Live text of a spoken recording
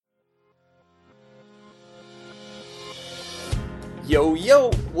Yo, yo,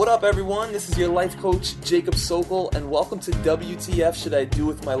 what up everyone? This is your life coach, Jacob Sokol, and welcome to WTF Should I Do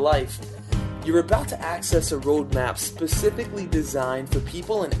With My Life? You're about to access a roadmap specifically designed for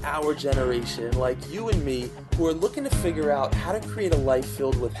people in our generation, like you and me, who are looking to figure out how to create a life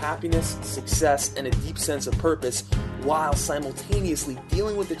filled with happiness, success, and a deep sense of purpose, while simultaneously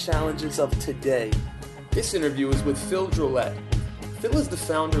dealing with the challenges of today. This interview is with Phil Drolet. Phil is the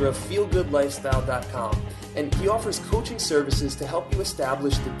founder of FeelGoodLifestyle.com, and he offers coaching services to help you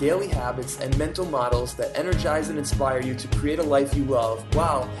establish the daily habits and mental models that energize and inspire you to create a life you love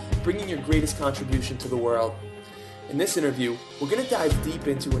while bringing your greatest contribution to the world. In this interview, we're going to dive deep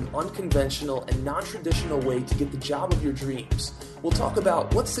into an unconventional and non-traditional way to get the job of your dreams. We'll talk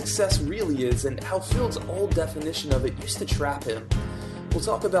about what success really is and how Phil's old definition of it used to trap him. We'll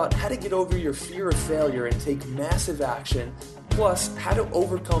talk about how to get over your fear of failure and take massive action, plus how to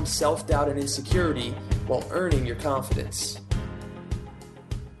overcome self-doubt and insecurity while earning your confidence.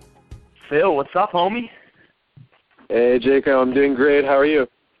 Phil, what's up, homie? Hey, Jacob, I'm doing great. How are you?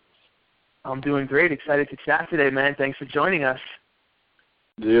 I'm doing great. Excited to chat today, man. Thanks for joining us.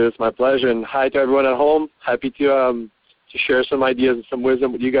 Dude, it's my pleasure. And hi to everyone at home. Happy to share some ideas and some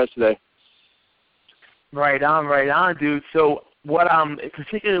wisdom with you guys today. Right on, dude. So what I'm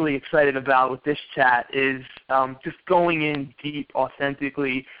particularly excited about with this chat is just going in deep,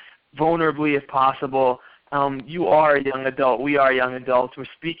 authentically, vulnerably if possible. You are a young adult. We are young adults. We're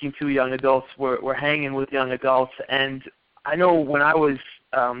speaking to young adults. We're hanging with young adults. And I know when I was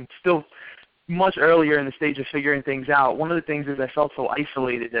still much earlier in the stage of figuring things out, one of the things is I felt so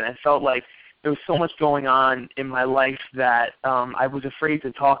isolated, and I felt like there was so much going on in my life that I was afraid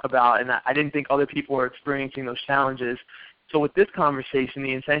to talk about, and I didn't think other people were experiencing those challenges. So with this conversation,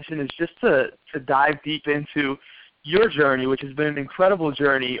 the intention is just to dive deep into your journey, which has been an incredible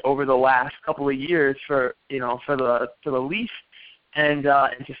journey over the last couple of years for the Leaf, and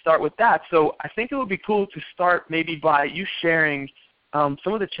to start with that. So I think it would be cool to start maybe by you sharing some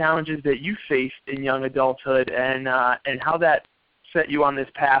of the challenges that you faced in young adulthood and how that set you on this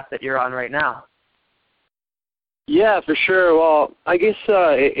path that you're on right now. Yeah, for sure. Well, I guess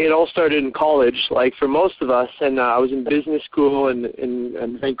it all started in college, like for most of us, and I was in business school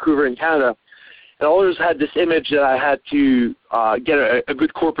in Vancouver in Canada, and I always had this image that I had to get a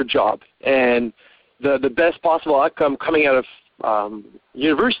good corporate job, and the best possible outcome coming out of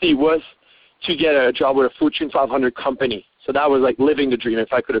university was to get a job with a Fortune 500 company. So that was like living the dream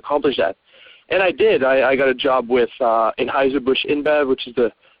if I could accomplish that. And I did. I got a job with Anheuser-Busch InBev, which is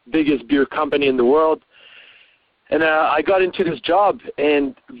the biggest beer company in the world. And I got into this job,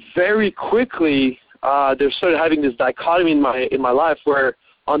 and very quickly there started having this dichotomy in my life where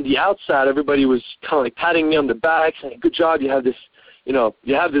on the outside everybody was kind of like patting me on the back, saying, "Good job, you have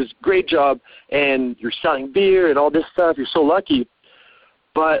this great job, and you're selling beer and all this stuff. You're so lucky."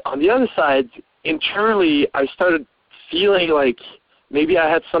 But on the other side, internally, I started feeling like maybe I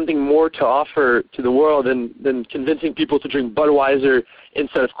had something more to offer to the world than convincing people to drink Budweiser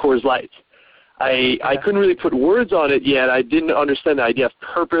instead of Coors Light. I couldn't really put words on it yet. I didn't understand the idea of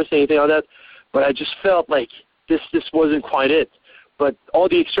purpose, anything like that, but I just felt like this wasn't quite it. But all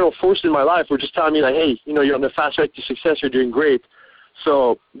the external forces in my life were just telling me like, hey, you're on the fast track to success, you're doing great.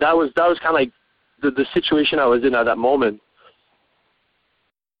 So that was kind of like the situation I was in at that moment.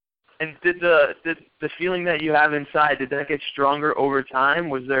 And did the feeling that you have inside, did that get stronger over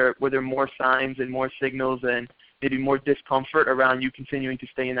time? Were there more signs and more signals and maybe more discomfort around you continuing to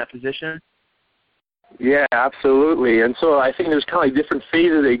stay in that position? Yeah, absolutely. And so I think there's kind of like different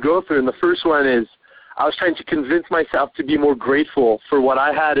phases they go through. And the first one is I was trying to convince myself to be more grateful for what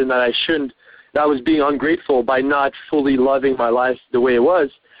I had and that I was being ungrateful by not fully loving my life the way it was.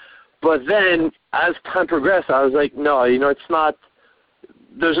 But then as time progressed, I was like, no, it's not.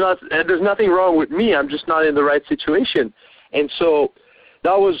 There's nothing wrong with me. I'm just not in the right situation. And so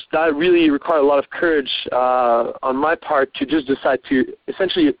that really required a lot of courage on my part to just decide to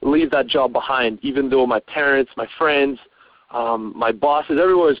essentially leave that job behind, even though my parents, my friends, my bosses,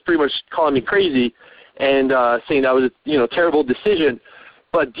 everyone was pretty much calling me crazy and saying that was a terrible decision.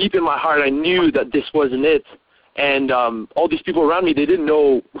 But deep in my heart, I knew that this wasn't it. And all these people around me, they didn't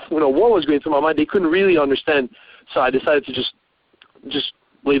know what was going through my mind. They couldn't really understand. So I decided to just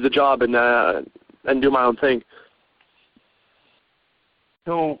leave the job and do my own thing.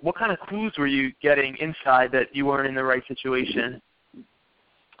 So what kind of clues were you getting inside that you weren't in the right situation?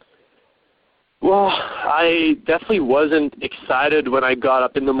 Well, I definitely wasn't excited when I got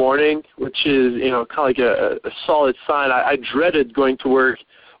up in the morning, which is, kind of like a solid sign. I dreaded going to work.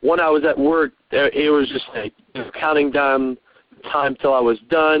 When I was at work, it was just like counting down time till I was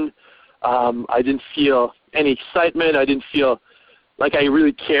done. I didn't feel any excitement. I didn't feel like I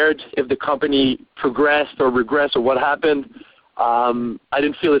really cared if the company progressed or regressed or what happened. I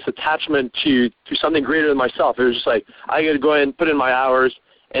didn't feel this attachment to something greater than myself. It was just like, I got to go in, put in my hours,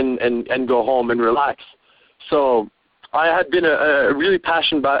 and go home and relax. So I had been a really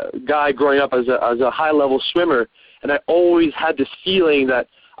passionate guy growing up as a high-level swimmer, and I always had this feeling that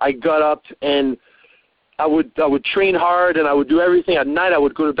I got up and I would train hard and I would do everything. At night I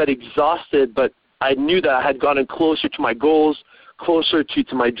would go to bed exhausted, but I knew that I had gotten closer to my goals, closer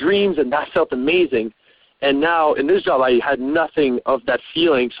to my dreams, and that felt amazing. And now in this job I had nothing of that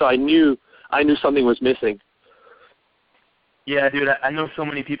feeling, so I knew something was missing. Yeah, dude, I know so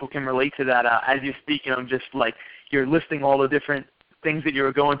many people can relate to that. As you're speaking, I'm just like, you're listing all the different things that you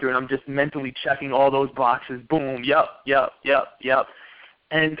were going through, and I'm just mentally checking all those boxes. Boom, yep.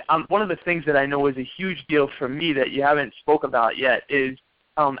 And one of the things that I know is a huge deal for me that you haven't spoke about yet is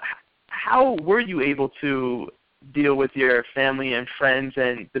how were you able to deal with your family and friends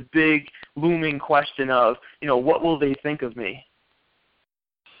and the big looming question of, what will they think of me?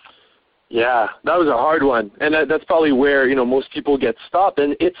 Yeah, that was a hard one, and that's probably where most people get stopped,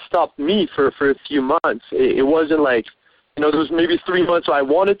 and it stopped me for a few months. It wasn't like, there was maybe 3 months where I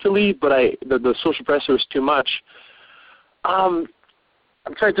wanted to leave, but the social pressure was too much. I'm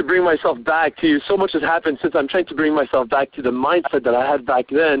trying to bring myself back to, so much has happened since I'm trying to bring myself back to the mindset that I had back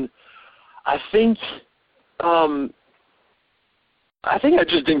then. I think I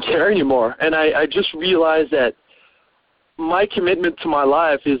just didn't care anymore, and I just realized that my commitment to my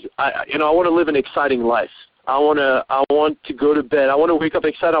life is, I want to live an exciting life. I want to go to bed. I want to wake up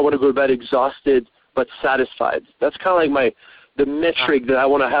excited. I want to go to bed exhausted but satisfied. That's kind of like the metric that I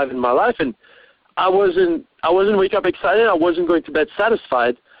want to have in my life. And I wasn't wake up excited. I wasn't going to bed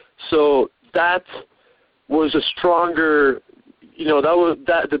satisfied. So that was a stronger,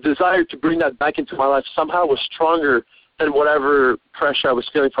 the desire to bring that back into my life somehow was stronger than whatever pressure I was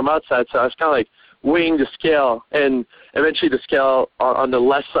feeling from outside. So I was kind of like weighing the scale, and eventually the scale on the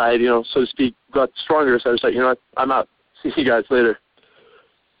left side, so to speak, got stronger. So I was like, I'm out. See you guys later.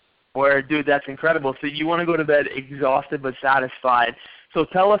 Where, dude, that's incredible. So you want to go to bed exhausted but satisfied. So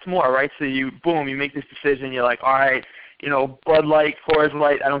tell us more, right? So you make this decision. You're like, all right, Bud Light, Coors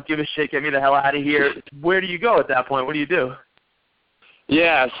Light, I don't give a shit. Get me the hell out of here. Where do you go at that point? What do you do?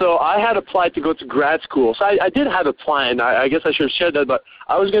 Yeah, so I had applied to go to grad school. So I did have a plan. I guess I should have shared that, but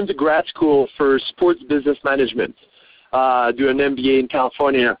I was going to grad school for sports business management, do an MBA in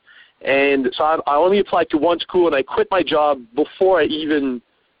California. And so I only applied to one school, and I quit my job before I even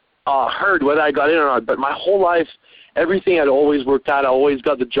heard whether I got in or not. But my whole life, everything had always worked out. I always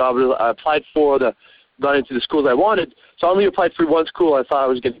got the job I applied for, got into the schools I wanted. So I only applied for one school. I thought I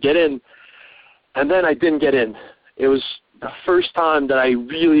was going to get in, and then I didn't get in. It was the first time that I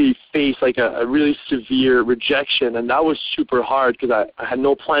really faced like a really severe rejection, and that was super hard because I had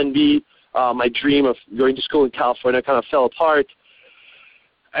no plan B. My dream of going to school in California kind of fell apart.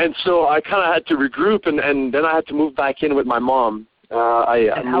 And so I kind of had to regroup, and then I had to move back in with my mom.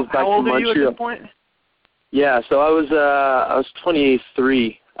 I moved back to Montreal. How old are you at this point? Yeah, so I was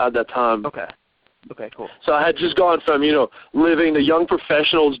 23 at that time. Okay. Okay, cool. So I had just gone from, living the young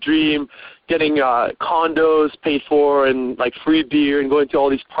professional's dream, getting condos paid for and like free beer and going to all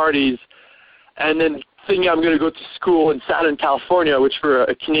these parties, and then thinking I'm going to go to school in Southern California, which for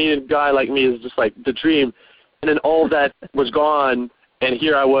a Canadian guy like me is just like the dream. And then all that was gone, and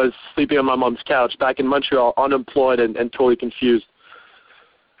here I was sleeping on my mom's couch back in Montreal, unemployed and totally confused.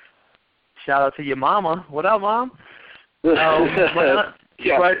 Shout out to your mama. What up, Mom?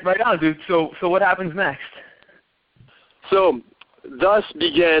 Yeah. Right on, dude. So what happens next? So thus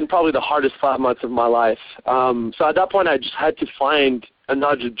began probably the hardest 5 months of my life. So at that point, I just had to find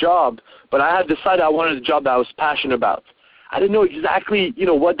another job, but I had decided I wanted a job that I was passionate about. I didn't know exactly,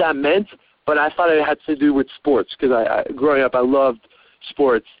 what that meant, but I thought it had to do with sports because growing up, I loved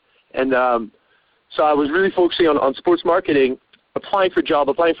sports. And so I was really focusing on sports marketing, applying for job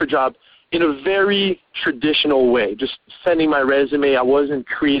in a very traditional way, just sending my resume. I wasn't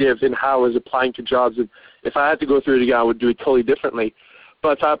creative in how I was applying to jobs. And if I had to go through it again, I would do it totally differently.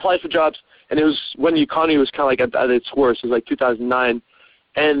 But I applied for jobs, and it was when the economy was kind of like at its worst. It was like 2009.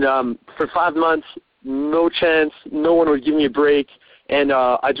 And for 5 months, no chance. No one would give me a break. And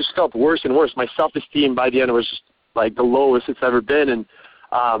I just felt worse and worse. My self-esteem by the end was just like the lowest it's ever been. And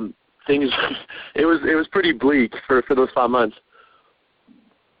things, it was pretty bleak for those 5 months.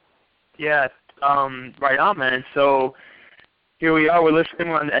 Yeah, right on, man. So here we are. We're listening.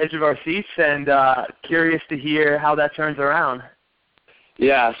 We're on the edge of our seats and curious to hear how that turns around.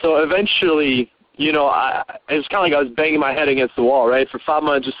 Yeah, so eventually, it was kind of like I was banging my head against the wall, right? For 5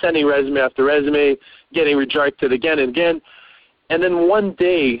 months, just sending resume after resume, getting rejected again and again. And then one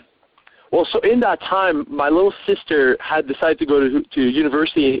day, well, so in that time, my little sister had decided to go to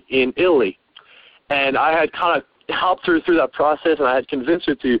university in Italy. And I had kind of helped her through that process, and I had convinced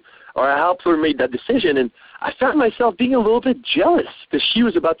her to, or I helped her make that decision. And I found myself being a little bit jealous because she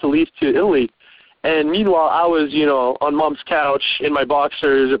was about to leave to Italy. And meanwhile, I was, on mom's couch in my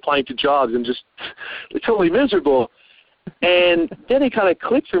boxers applying to jobs and just totally miserable. And then it kind of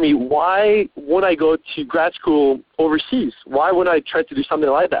clicked for me, why would I go to grad school overseas? Why would I try to do something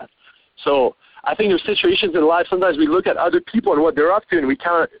like that? So I think there's situations in life, sometimes we look at other people and what they're up to, and we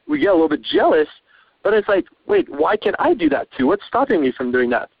get a little bit jealous, but it's like, wait, why can't I do that too? What's stopping me from doing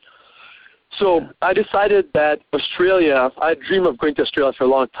that? So I decided that Australia, I dreamed of going to Australia for a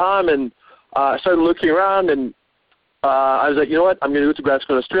long time, and I started looking around, and I was like, you know what, I'm going to go to grad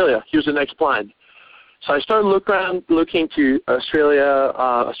school in Australia. Here's the next plan. So I started looking to Australia,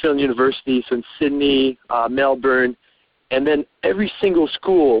 Australian universities in Sydney, Melbourne, and then every single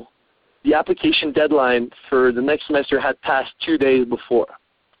school, the application deadline for the next semester had passed 2 days before.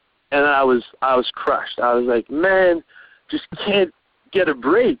 And I was crushed. I was like, man, just can't get a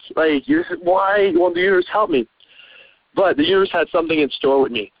break. Like, why won't the universe help me? But the universe had something in store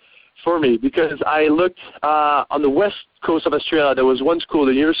for me, because I looked on the west coast of Australia. There was one school,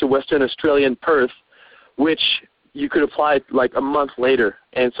 the University of Western Australia in Perth, which you could apply like a month later.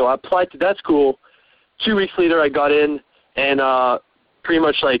 And so I applied to that school. 2 weeks later, I got in, and pretty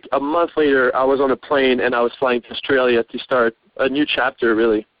much like a month later, I was on a plane and I was flying to Australia to start a new chapter,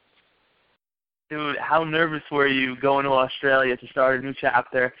 really. Dude, how nervous were you going to Australia to start a new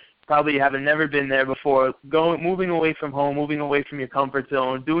chapter? Probably having never been there before, moving away from home, moving away from your comfort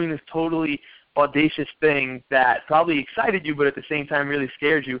zone, doing this totally audacious thing that probably excited you, but at the same time really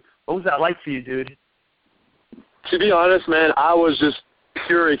scared you. What was that like for you, dude? To be honest, man, I was just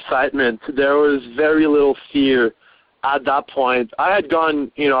pure excitement. There was very little fear at that point. I had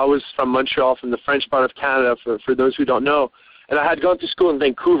gone, I was from Montreal, from the French part of Canada, for those who don't know, and I had gone to school in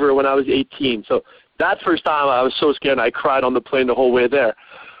Vancouver when I was 18. So that first time I was so scared, and I cried on the plane the whole way there.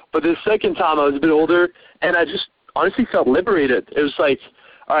 But the second time I was a bit older, and I just honestly felt liberated. It was like,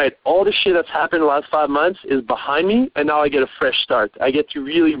 all right, all the shit that's happened in the last 5 months is behind me, and now I get a fresh start. I get to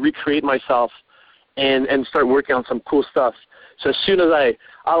really recreate myself and start working on some cool stuff. So as soon as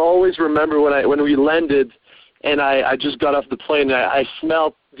I'll always remember when we landed, and I just got off the plane, and I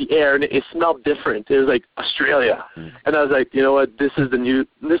smelled the air, and it smelled different. It was like Australia, and I was like, you know what, this is a new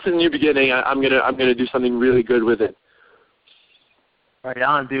beginning. I'm gonna do something really good with it. Right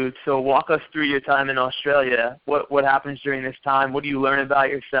on, dude. So walk us through your time in Australia. What happens during this time? What do you learn about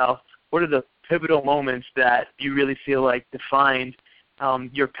yourself? What are the pivotal moments that you really feel like defined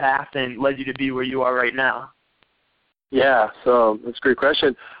your path and led you to be where you are right now? Yeah, so that's a great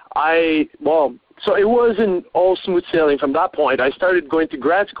question. So it wasn't all smooth sailing from that point. I started going to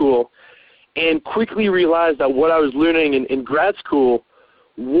grad school and quickly realized that what I was learning in grad school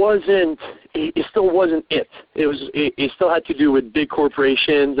still wasn't it. It still had to do with big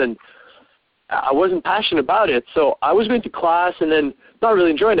corporations, and I wasn't passionate about it. So I was going to class and then not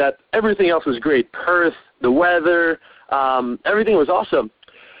really enjoying that. Everything else was great. Perth, the weather, everything was awesome.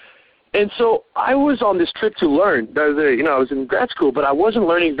 And so I was on this trip to learn. I was in grad school, but I wasn't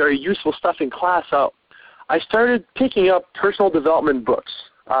learning very useful stuff in class. So I started picking up personal development books.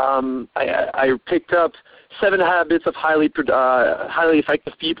 I picked up 7 Habits of Highly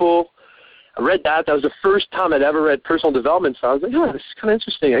Effective People. I read that. That was the first time I'd ever read personal development. So I was like, oh, this is kind of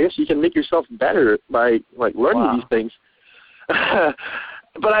interesting. I guess you can make yourself better by learning these things.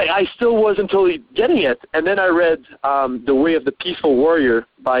 But I still wasn't totally getting it. And then I read The Way of the Peaceful Warrior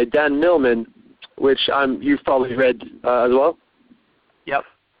by Dan Millman, which you've probably read as well. Yep.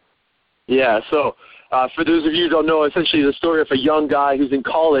 Yeah, so for those of you who don't know, essentially the story of a young guy who's in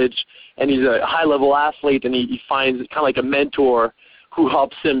college, and he's a high-level athlete, and he finds kind of like a mentor who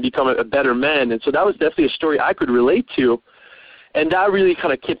helps him become a better man. And so that was definitely a story I could relate to. And that really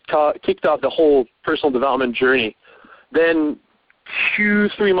kind of kicked off the whole personal development journey. Then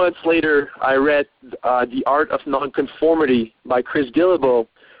 2-3 months later, I read The Art of Nonconformity by Chris Guillebeau,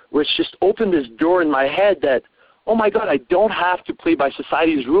 which just opened this door in my head that, oh my God, I don't have to play by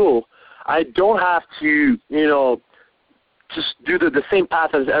society's rule. I don't have to, just do the same path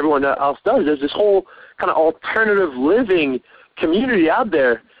as everyone else does. There's this whole kind of alternative living community out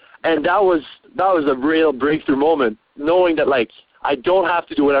there, and that was a real breakthrough moment, knowing that I don't have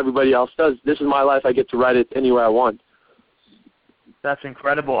to do what everybody else does. This is my life. I get to write it any way I want. That's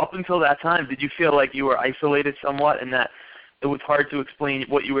incredible. Up until that time, did you feel like you were isolated somewhat and that it was hard to explain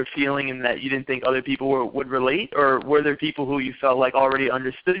what you were feeling and that you didn't think other people would relate? Or were there people who you felt like already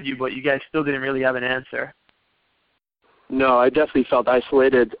understood you, but you guys still didn't really have an answer? No, I definitely felt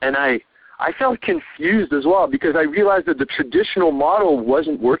isolated, and I felt confused as well because I realized that the traditional model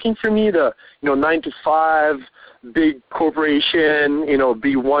wasn't working for me. The 9 to 5, big corporation,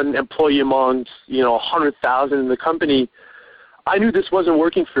 be one employee amongst 100,000 in the company. I knew this wasn't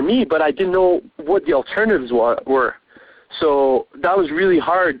working for me, but I didn't know what the alternatives were. So that was really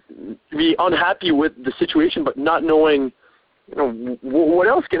hard to be unhappy with the situation, but not knowing, what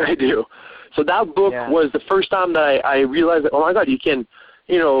else can I do? So that book was the first time that I realized that, oh my God, you can,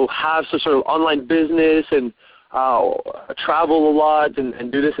 have some sort of online business and travel a lot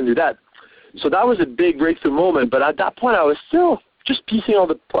and do this and do that. So that was a big breakthrough moment. But at that point, I was still just piecing all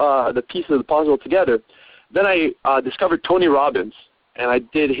the pieces of the puzzle together. Then I discovered Tony Robbins, and I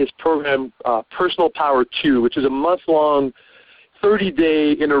did his program, Personal Power 2, which is a month-long,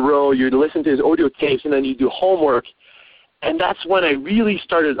 30-day in a row. You listen to his audio tapes, and then you do homework. And that's when I really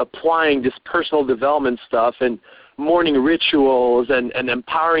started applying this personal development stuff and morning rituals and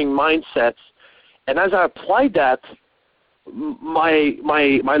empowering mindsets. And as I applied that, my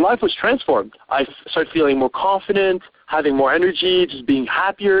life was transformed. I started feeling more confident, having more energy, just being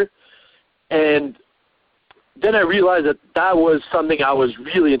happier. And then I realized that was something I was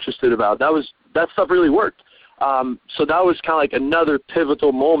really interested about. That stuff really worked. So that was kind of like another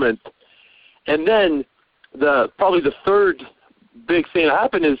pivotal moment. And then probably the third big thing that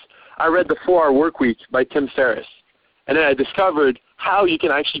happened is I read The 4-Hour Workweek by Tim Ferriss. And then I discovered how you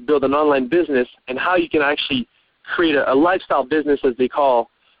can actually build an online business and how you can actually create a lifestyle business, as they call.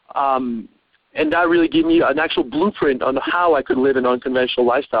 And that really gave me an actual blueprint on how I could live an unconventional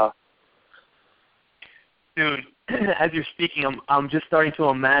lifestyle. Dude, as you're speaking, I'm just starting to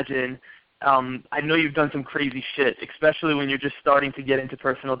imagine. I know you've done some crazy shit, especially when you're just starting to get into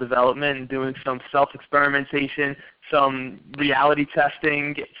personal development and doing some self-experimentation, some reality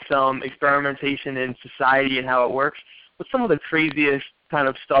testing, some experimentation in society and how it works. What's some of the craziest kind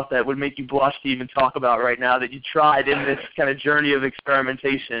of stuff that would make you blush to even talk about right now that you tried in this kind of journey of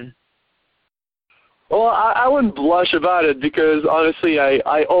experimentation? Well, I wouldn't blush about it because, honestly,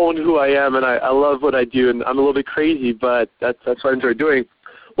 I own who I am and I love what I do, and I'm a little bit crazy, but that's what I enjoy doing.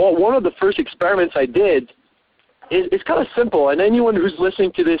 Well, one of the first experiments I did is kind of simple, and anyone who's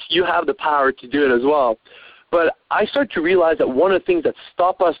listening to this, you have the power to do it as well. But I started to realize that one of the things that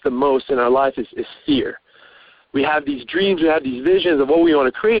stop us the most in our life is fear. We have these dreams, we have these visions of what we want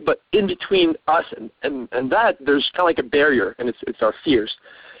to create, but in between us and that, there's kind of like a barrier, and it's our fears.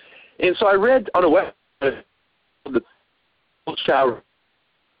 And so I read on a website, the cold shower,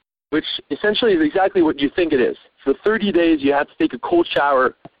 which essentially is exactly what you think it is. For 30 days, you have to take a cold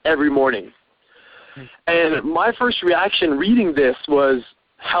shower every morning. And my first reaction reading this was,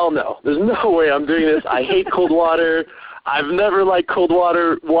 hell no. There's no way I'm doing this. I hate cold water. I've never liked cold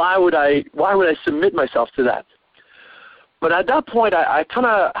water. Why would I submit myself to that? But at that point, I kind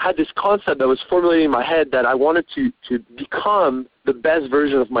of had this concept that was formulating in my head that I wanted to become the best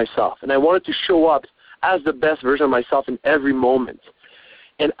version of myself. And I wanted to show up as the best version of myself in every moment.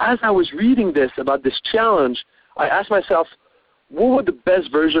 And as I was reading this about this challenge, I asked myself, what would the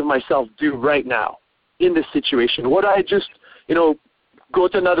best version of myself do right now in this situation? Would I just, go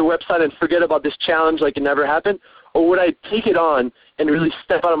to another website and forget about this challenge like it never happened? Or would I take it on and really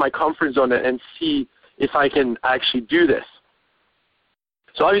step out of my comfort zone and see if I can actually do this?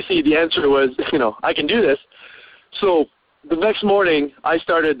 So obviously the answer was, I can do this. So the next morning I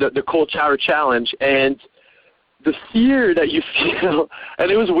started the cold shower challenge, and the fear that you feel, and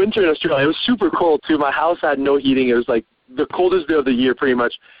it was winter in Australia. It was super cold too. My house had no heating. It was like the coldest day of the year pretty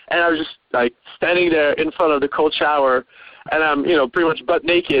much. And I was just like standing there in front of the cold shower, and I'm, pretty much butt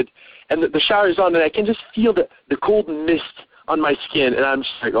naked. And the shower's on, and I can just feel the cold mist on my skin. And I'm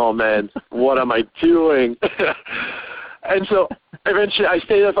just like, oh man, what am I doing? And so eventually I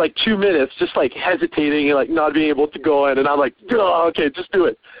stayed there for like 2 minutes, just like hesitating and like not being able to go in. And I'm like, oh, okay, just do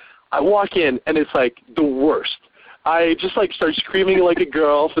it. I walk in, and it's like the worst. I just like start screaming like a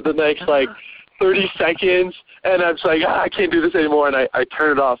girl for the next like 30 seconds, and I'm just like, I can't do this anymore, and I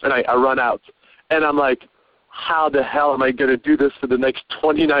turn it off, and I run out. And I'm like, how the hell am I going to do this for the next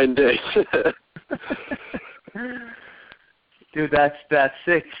 29 days? Dude, that's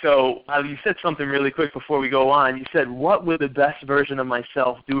sick. So you said something really quick before we go on. You said, what would the best version of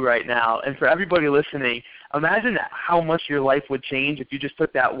myself do right now? And for everybody listening, imagine how much your life would change if you just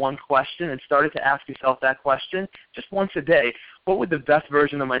took that one question and started to ask yourself that question just once a day. What would the best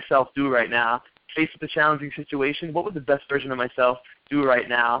version of myself do right now? Faced with a challenging situation, what would the best version of myself do right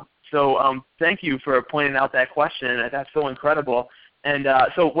now? So thank you for pointing out that question. That's so incredible. And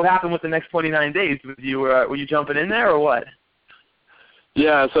so what happened with the next 29 days? Were you jumping in there or what?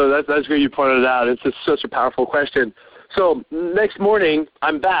 Yeah, so that's great you pointed it out. It's just such a powerful question. So next morning,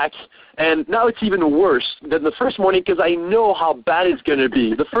 I'm back, and now it's even worse than the first morning because I know how bad it's going to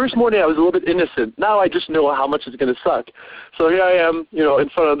be. The first morning I was a little bit innocent. Now I just know how much it's going to suck. So here I am, in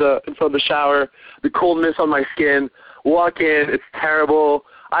front of the shower, the coldness on my skin. Walk in, it's terrible.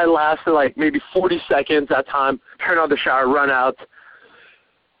 I lasted like maybe 40 seconds that time. Turn on the shower, run out.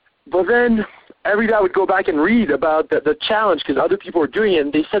 But then every day I would go back and read about the challenge because other people were doing it,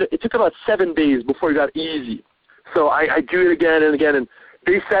 and they said it took about 7 days before it got easy. So I do it again and again, and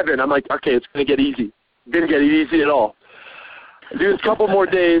day 7, I'm like, okay, it's going to get easy. Didn't get easy at all. I do it a couple more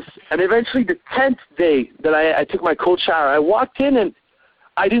days, and eventually the 10th day that I took my cold shower, I walked in and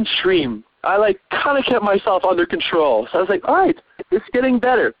I didn't scream. I kind of kept myself under control. So I was like, all right, it's getting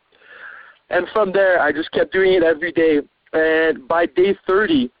better. And from there, I just kept doing it every day. And by day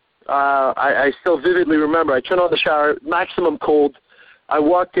 30, I still vividly remember, I turned on the shower, maximum cold. I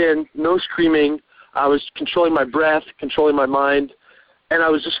walked in, no screaming. I was controlling my breath, controlling my mind, and I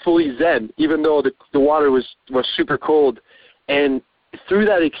was just fully zen, even though the water was super cold. And through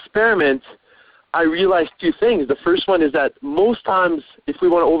that experiment, I realized 2 things. The first one is that most times, if we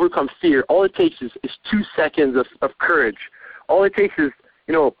want to overcome fear, all it takes is 2 seconds of courage. All it takes is,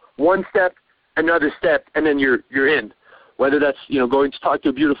 one step, another step, and then you're in. Whether that's, going to talk to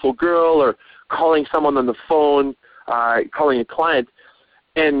a beautiful girl or calling someone on the phone, calling a client.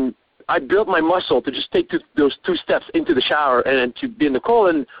 And I built my muscle to just take those 2 steps into the shower and to be in the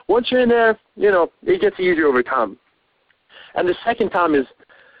cold. And once you're in there, it gets easier over time. And the second time is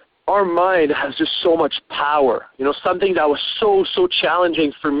our mind has just so much power. Something that was so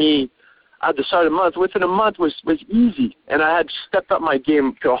challenging for me at the start of the month, within a month was easy. And I had stepped up my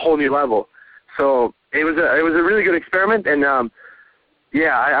game to a whole new level. So it was a really good experiment. And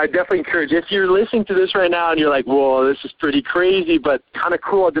I definitely encourage, if you're listening to this right now and you're like, whoa, this is pretty crazy, but kind of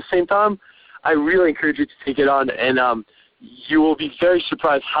cool at the same time, I really encourage you to take it on, and you will be very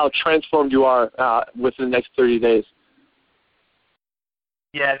surprised how transformed you are within the next 30 days.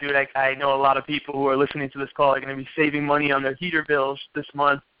 Yeah, dude, I know a lot of people who are listening to this call are going to be saving money on their heater bills this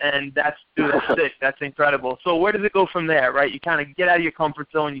month, and that's sick. That's incredible. So where does it go from there, right? You kind of get out of your comfort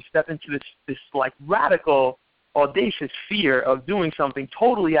zone, you step into this radical, audacious fear of doing something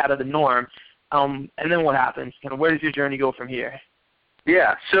totally out of the norm, and then what happens? Kind of where does your journey go from here?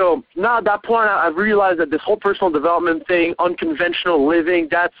 Yeah, so now at that point, I've realized that this whole personal development thing, unconventional living,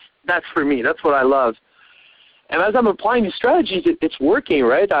 that's for me. That's what I love. And as I'm applying these strategies, it's working,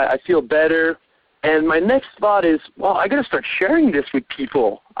 right? I feel better. And my next thought is, well, I got to start sharing this with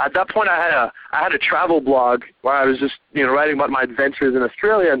people. At that point, I had a travel blog where I was just writing about my adventures in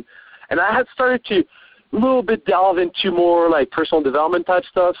Australia, and I had started to a little bit delve into more personal development type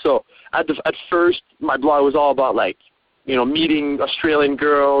stuff. So at first, my blog was all about meeting Australian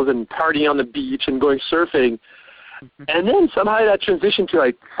girls and partying on the beach and going surfing. And then somehow that transitioned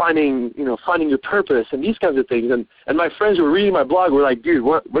to finding your purpose and these kinds of things. And my friends who were reading my blog were like, dude,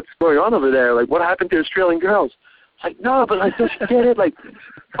 what's going on over there? What happened to Australian girls? It's like, no, but I just get it.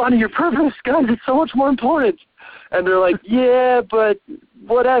 Finding your purpose, guys, it's so much more important. And they're like, yeah, but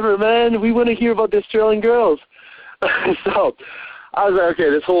whatever, man. We want to hear about the Australian girls. So I was like,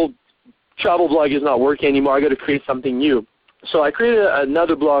 okay, this whole travel blog is not working anymore. I got to create something new. So I created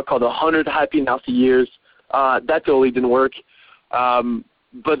another blog called 100 Happy and Healthy Years. That totally didn't work.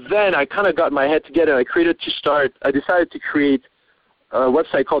 But then I kind of got my head together. I decided to create a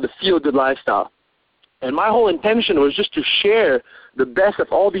website called The Feel Good Lifestyle. And my whole intention was just to share the best of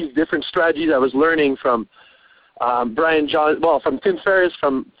all these different strategies I was learning from from Tim Ferriss,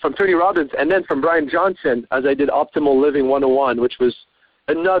 from Tony Robbins, and then from Brian Johnson as I did Optimal Living 101, which was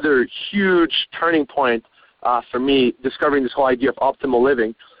another huge turning point for me, discovering this whole idea of optimal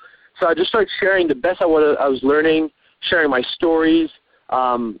living. So I just started sharing the best of what I was learning, sharing my stories.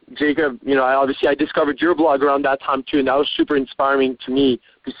 Jacob, I discovered your blog around that time too, and that was super inspiring to me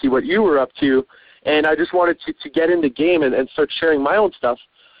to see what you were up to. And I just wanted to get in the game and start sharing my own stuff.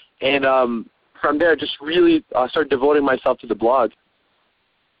 And from there, just really start devoting myself to the blog.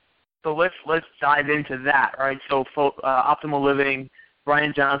 So let's dive into that, right? So Optimal Living,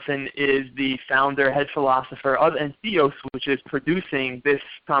 Brian Johnson is the founder, head philosopher, and Theos, which is producing this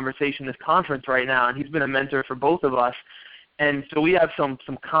conversation, this conference right now, and he's been a mentor for both of us. And so we have some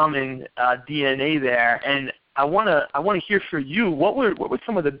common DNA there. And I want to hear for you, what were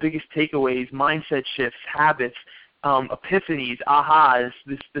some of the biggest takeaways, mindset shifts, habits, epiphanies, ahas,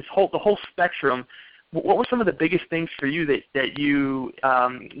 the whole spectrum? What were some of the biggest things for you that you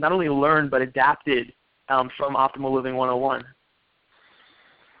not only learned but adapted from Optimal Living 101?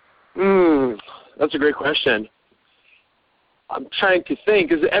 That's a great question. I'm trying to think,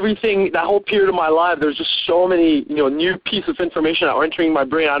 because everything, that whole period of my life, there's just so many, new pieces of information that are entering my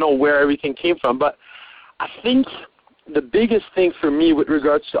brain. I don't know where everything came from, but I think the biggest thing for me with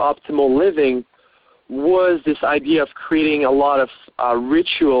regards to optimal living was this idea of creating a lot of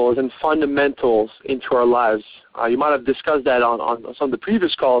rituals and fundamentals into our lives. You might have discussed that on some of the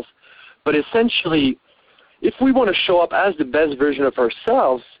previous calls, but essentially, if we want to show up as the best version of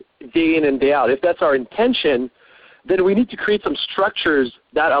ourselves day in and day out, if that's our intention, then we need to create some structures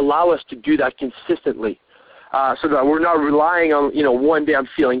that allow us to do that consistently, so that we're not relying on, one day I'm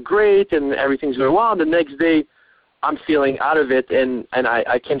feeling great and everything's going well, and the next day I'm feeling out of it and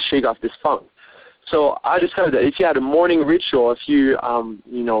I can't shake off this funk. So I decided that if you had a morning ritual, if you,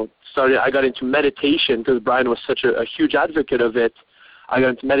 I got into meditation because Brian was such a huge advocate of it. I got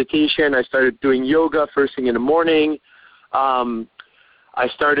into meditation. I started doing yoga first thing in the morning. I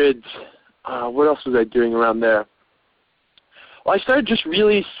started, what else was I doing around there? Well, I started just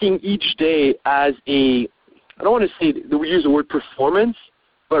really seeing each day as I don't want to say that we use the word performance,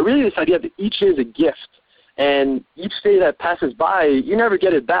 but really this idea that each day is a gift. And each day that passes by, you never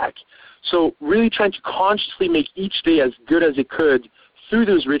get it back. So really trying to consciously make each day as good as it could through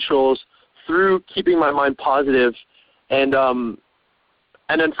those rituals, through keeping my mind positive, and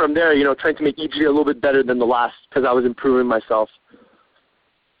then from there, trying to make each day a little bit better than the last because I was improving myself.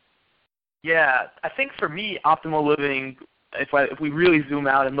 Yeah, I think for me, optimal living, if we really zoom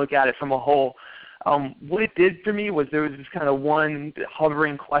out and look at it from a whole, what it did for me was there was this kind of one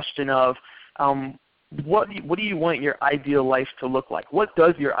hovering question of what do you want your ideal life to look like? What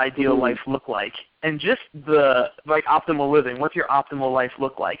does your ideal life look like? And just optimal living, what's your optimal life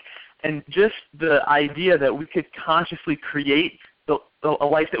look like? And just the idea that we could consciously create a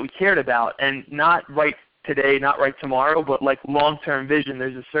life that we cared about, and not right today, not right tomorrow, but like long-term vision.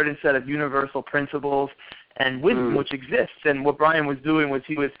 There's a certain set of universal principles and wisdom which exists. And what Brian was doing was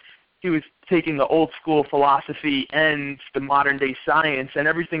he was taking the old school philosophy and the modern day science and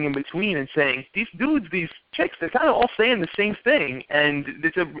everything in between and saying, these dudes, these chicks, they're kind of all saying the same thing. And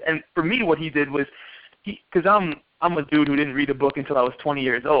for me, what he did was, because I'm a dude who didn't read a book until I was 20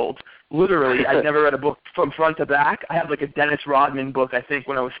 years old. Literally, I never read a book from front to back. I had like a Dennis Rodman book, I think,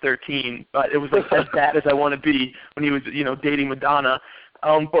 when I was 13. But it was like as bad as I want to be when he was, dating Madonna.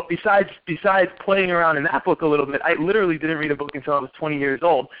 But besides playing around in that book a little bit, I literally didn't read a book until I was 20 years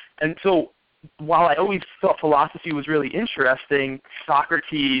old. And so while I always thought philosophy was really interesting,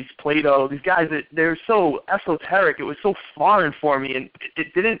 Socrates, Plato, these guys, they're so esoteric. It was so foreign for me, and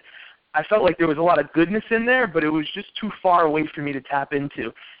it didn't. I felt like there was a lot of goodness in there, but it was just too far away for me to tap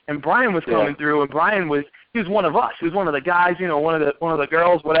into. And Brian was coming through, and he was one of us. He was one of the guys, one of the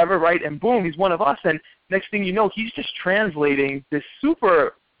girls, whatever, right? And boom, he's one of us. And next thing you know, he's just translating this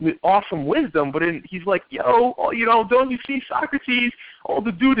super awesome wisdom. But he's like, don't you see Socrates? All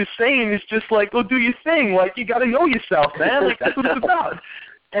the dude is saying is just like, go do your thing. Like, you got to know yourself, man. Like, that's what it's about.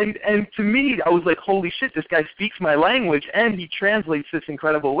 And to me, I was like, holy shit, this guy speaks my language, and he translates this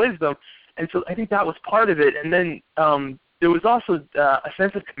incredible wisdom. And so I think that was part of it. And then there was also a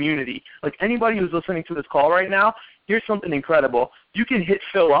sense of community. Like, anybody who's listening to this call right now, here's something incredible. You can hit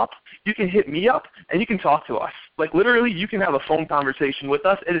Phil up, you can hit me up, and you can talk to us. Like, literally, you can have a phone conversation with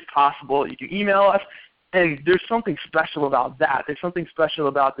us. It is possible. You can email us. And there's something special about that. There's something special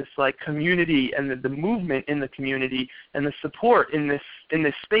about this like community and the movement in the community and the support in this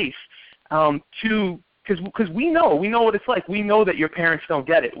space. Because we know what it's like. We know that your parents don't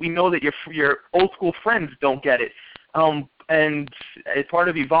get it. We know that your old school friends don't get it. And part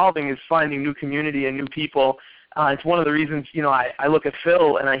of evolving is finding new community and new people. It's one of the reasons I look at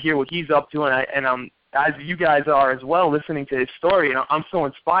Phil and I hear what he's up to, and I'm as you guys are as well, listening to his story, and I'm so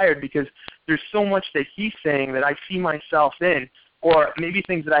inspired because there's so much that he's saying that I see myself in, or maybe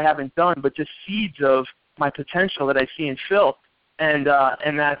things that I haven't done, but just seeds of my potential that I see in Phil, and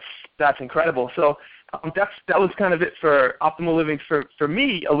that's incredible. So that was kind of it for optimal living for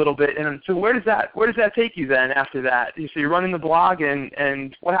me a little bit. And so where does that take you then after that? So you're running the blog,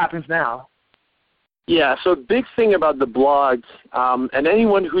 and what happens now? Yeah, so big thing about the blog, and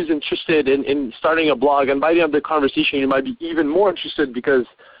anyone who's interested in starting a blog, and by the end of the conversation you might be even more interested because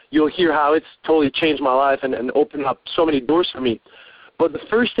you'll hear how it's totally changed my life and opened up so many doors for me. But the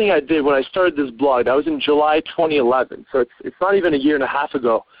first thing I did when I started this blog, that was in July 2011, so it's not even a year and a half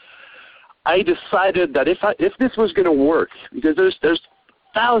ago, I decided that if this was going to work, because there's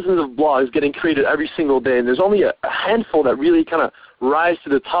thousands of blogs getting created every single day, and there's only a handful that really kind of rise to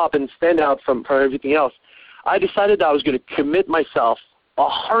the top and stand out from everything else, I decided that I was going to commit myself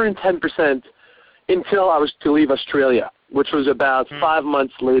 110% until I was to leave Australia, which was about 5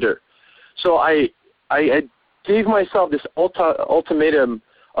 months later. So I gave myself this ultimatum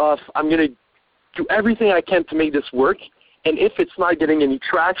of I'm going to do everything I can to make this work, and if it's not getting any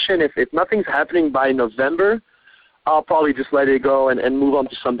traction, if nothing's happening by November, I'll probably just let it go and move on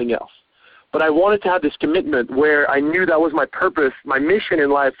to something else. But I wanted to have this commitment where I knew that was my purpose, my mission in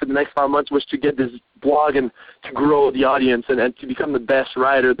life for the next 5 months was to get this blog and to grow the audience and to become the best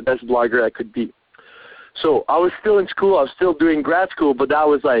writer, the best blogger I could be. So I was still in school, I was still doing grad school, but that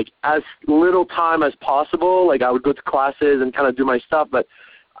was like as little time as possible. Like I would go to classes and kind of do my stuff, but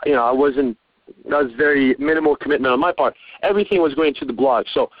you know, that was very minimal commitment on my part. Everything was going to the blog.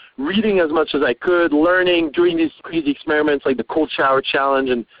 So reading as much as I could, learning, doing these crazy experiments like the cold shower challenge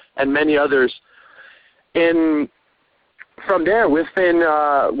and many others. And from there, within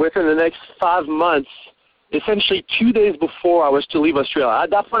the next 5 months, essentially 2 days before I was to leave Australia, at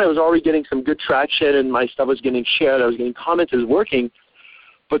that point I was already getting some good traction and my stuff was getting shared, I was getting comments, it was working.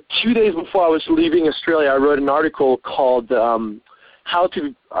 But 2 days before I was leaving Australia, I wrote an article called how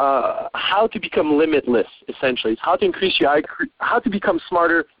to become limitless, essentially. It's how to increase your IQ, how to become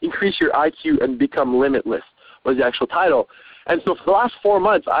smarter, increase your IQ, and become limitless was the actual title. And so for the last 4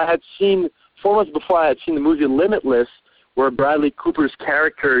 months, 4 months before I had seen the movie Limitless, where Bradley Cooper's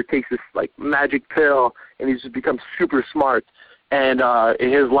character takes this like magic pill and he's just become super smart, and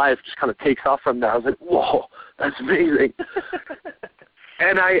his life just kind of takes off from that. I was like, whoa, that's amazing.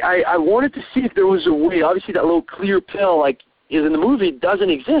 And I wanted to see if there was a way. Obviously, that little clear pill, like is in the movie, doesn't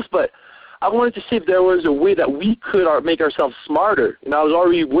exist, but I wanted to see if there was a way that we could make ourselves smarter. And I was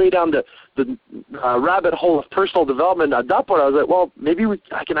already way down the rabbit hole of personal development. At that point, I was like, well, maybe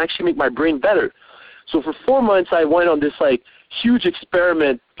I can actually make my brain better. So for 4 months, I went on this like huge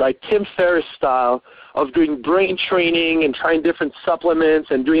experiment, like Tim Ferriss style, of doing brain training and trying different supplements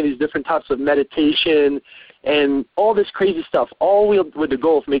and doing these different types of meditation and all this crazy stuff, all with the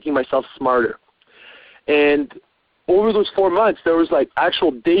goal of making myself smarter. And over those 4 months, there was like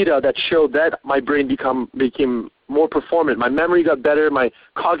actual data that showed that my brain became more performant. My memory got better, my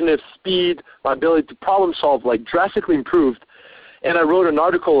cognitive speed, my ability to problem solve like drastically improved. And I wrote an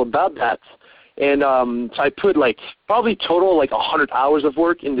article about that. And so I put like probably total like 100 hours of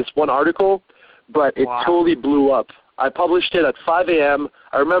work in this one article, but it totally blew up. I published it at 5 a.m.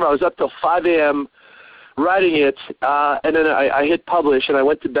 I remember I was up till 5 a.m. writing it, and then I hit publish, and I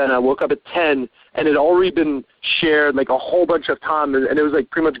went to bed, and I woke up at 10, and it had already been shared like a whole bunch of times, and it was like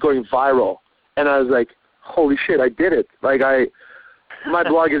pretty much going viral. And I was like, holy shit, I did it. Like my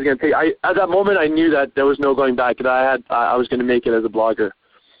blog is going to take, at that moment I knew that there was no going back, and I was going to make it as a blogger.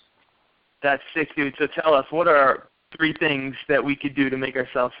 That's sick, dude. So tell us, what are 3 things that we could do to make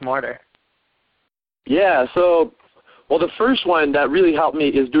ourselves smarter? Yeah, so, well, the first one that really helped me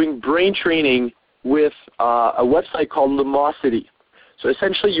is doing brain training with a website called Lumosity. So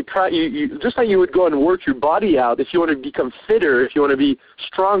essentially, you just like you would go and work your body out, if you want to become fitter, if you want to be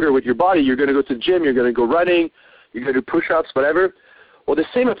stronger with your body, you're going to go to the gym, you're going to go running, you're going to do push-ups, whatever. Well, the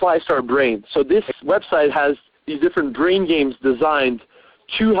same applies to our brain. So this website has these different brain games designed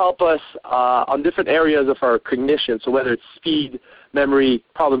to help us on different areas of our cognition. So whether it's speed, memory,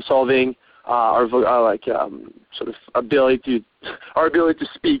 problem solving, our sort of ability to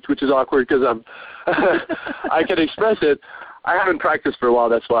speak, which is awkward because I can express it. I haven't practiced for a while,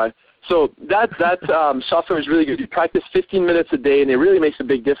 that's why. So that software is really good. You practice 15 minutes a day, and it really makes a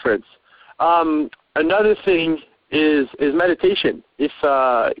big difference. Another thing is meditation. If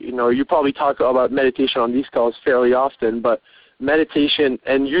you probably talk about meditation on these calls fairly often, but meditation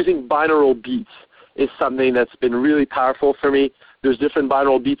and using binaural beats is something that's been really powerful for me. There's different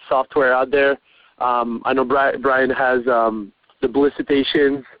binaural beat software out there. I know Brian has the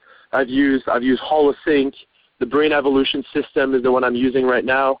Blicitations. I've used Holosync. The Brain Evolution System is the one I'm using right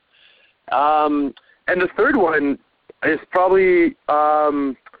now. And the third one is probably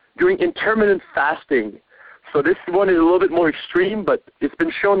doing intermittent fasting. So this one is a little bit more extreme, but it's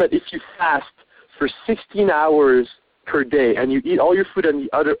been shown that if you fast for 16 hours per day and you eat all your food in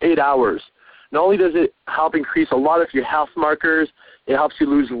the other 8 hours, not only does it help increase a lot of your health markers, it helps you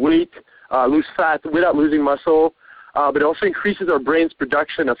lose weight, lose fat without losing muscle, but it also increases our brain's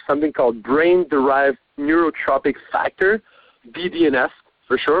production of something called brain-derived neurotrophic factor, BDNF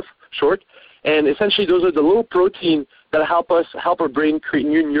for short. And essentially those are the little proteins that help our brain create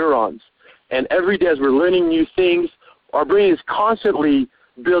new neurons. And every day as we're learning new things, our brain is constantly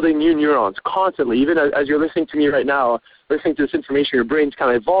building new neurons, constantly. Even as you're listening to me right now, listening to this information, your brain's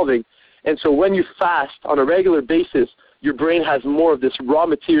kind of evolving. And so when you fast on a regular basis, your brain has more of this raw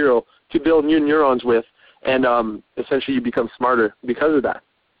material to build new neurons with, and essentially you become smarter because of that.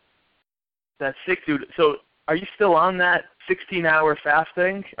 That's sick, dude. So are you still on that 16-hour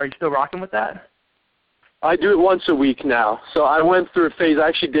fasting? Are you still rocking with that? I do it once a week now. So I went through a phase. I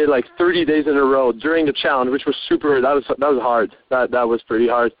actually did like 30 days in a row during the challenge, which was super. That was hard. That was pretty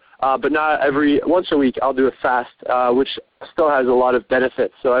hard. But now once a week I'll do a fast, which still has a lot of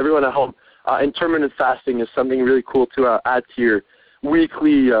benefits. So everyone at home, intermittent fasting is something really cool to add to your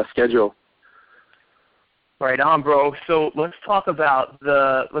weekly schedule. Right on, bro. So let's talk about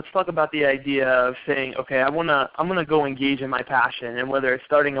the idea of saying, okay, I'm gonna go engage in my passion, and whether it's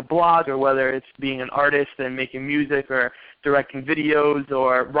starting a blog or whether it's being an artist and making music or directing videos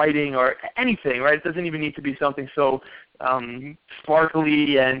or writing or anything, right? It doesn't even need to be something so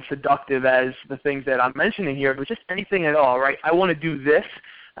sparkly and seductive as the things that I'm mentioning here, but just anything at all, right? I want to do this.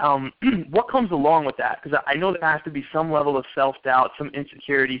 What comes along with that? Because I know there has to be some level of self-doubt, some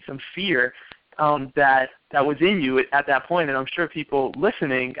insecurity, some fear that was in you at that point, and I'm sure people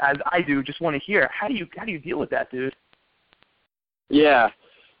listening, as I do, just want to hear how do you deal with that, dude? Yeah.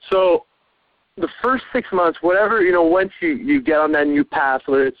 So the first 6 months, whatever, once you get on that new path,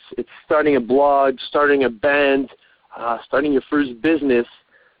 whether it's starting a blog, starting a band, starting your first business,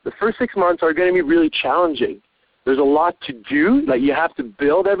 the first 6 months are going to be really challenging. There's a lot to do. Like, you have to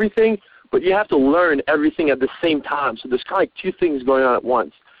build everything, but you have to learn everything at the same time. So there's kind of like two things going on at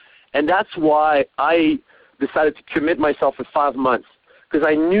once. And that's why I decided to commit myself for 5 months, because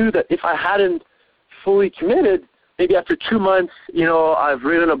I knew that if I hadn't fully committed, maybe after 2 months, I've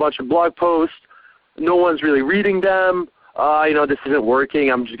written a bunch of blog posts, no one's really reading them, this isn't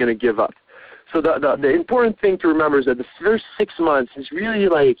working, I'm just going to give up. So the important thing to remember is that the first 6 months is really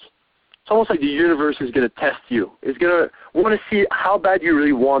like, it's almost like the universe is going to test you. It's going to want to see how bad you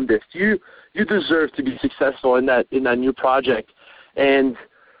really want this. You deserve to be successful in that new project. And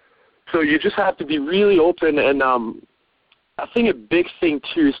so you just have to be really open, and I think a big thing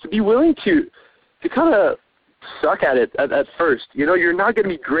too is to be willing to kind of suck at it at first. You're not going to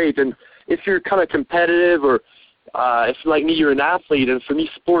be great, and if you're kind of competitive, or if like me, you're an athlete, and for me,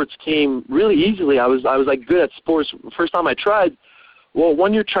 sports came really easily. I was like good at sports the first time I tried. Well,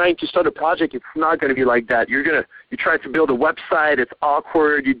 when you're trying to start a project, it's not going to be like that. You try to build a website, it's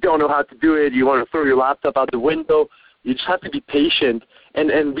awkward, you don't know how to do it, you want to throw your laptop out the window. You just have to be patient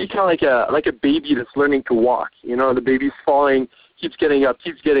and be kind of like a baby that's learning to walk. The baby's falling, keeps getting up.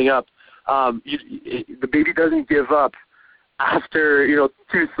 The baby doesn't give up after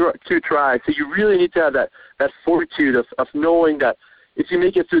two tries. So you really need to have that fortitude of knowing that if you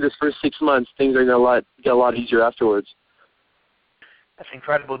make it through this first 6 months, things are going to get a lot easier afterwards. That's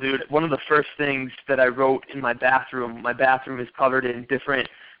incredible, dude. One of the first things that I wrote in my bathroom is covered in different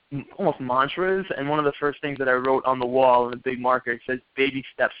almost mantras, and one of the first things that I wrote on the wall in a big marker, it says baby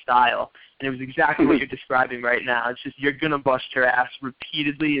step style, and it was exactly what you're describing right now. It's just, you're going to bust your ass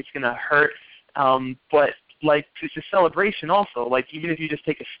repeatedly, it's going to hurt, but like, it's a celebration also, like, even if you just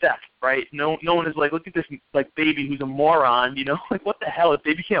take a step, right? No one is like, look at this, like, baby who's a moron, like, what the hell, if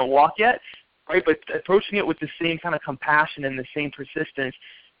baby can't walk yet, right? But approaching it with the same kind of compassion and the same persistence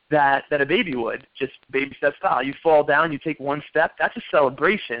that a baby would, just baby step style. You fall down, you take one step, that's a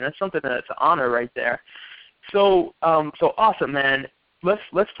celebration. That's something to honor right there. So awesome, man.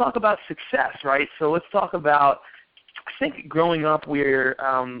 Let's talk about success, right? So let's talk about, I think growing up we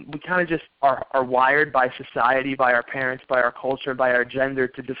kind of just are wired by society, by our parents, by our culture, by our gender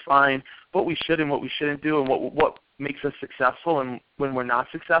to define what we should and what we shouldn't do and what makes us successful and when we're not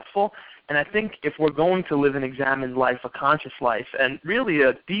successful. And I think if we're going to live an examined life, a conscious life, and really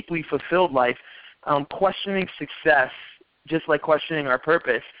a deeply fulfilled life, questioning success, just like questioning our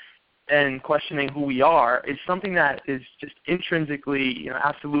purpose and questioning who we are, is something that is just intrinsically,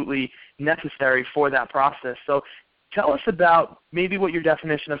 absolutely necessary for that process. So tell us about maybe what your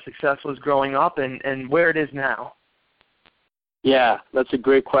definition of success was growing up and where it is now. Yeah, that's a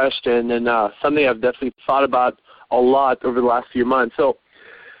great question, and something I've definitely thought about a lot over the last few months. So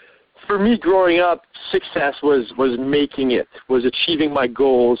for me, growing up, success was making it, was achieving my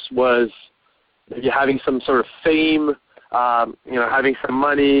goals, was maybe having some sort of fame, having some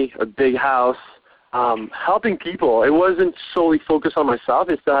money, a big house, helping people. It wasn't solely focused on myself.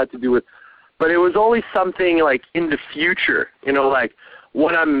 It still had to do with, but it was always something like in the future, like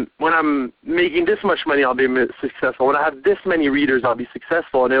when I'm making this much money, I'll be successful. When I have this many readers, I'll be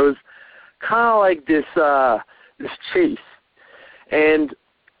successful. And it was kind of like this chase. And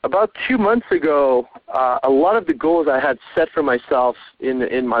about 2 months ago, a lot of the goals I had set for myself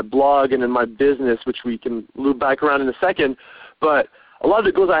in my blog and in my business, which we can loop back around in a second, but a lot of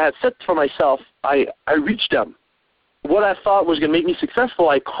the goals I had set for myself, I reached them. What I thought was going to make me successful,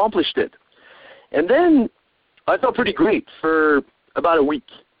 I accomplished it. And then I felt pretty great for about a week.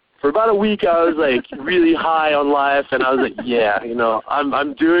 For about a week, I was like really high on life, and I was like, yeah,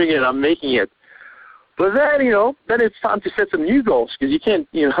 I'm doing it, I'm making it. But then, then it's time to set some new goals, because you can't,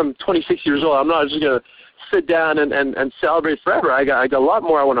 I'm 26 years old. I'm not just going to sit down and celebrate forever. I got a lot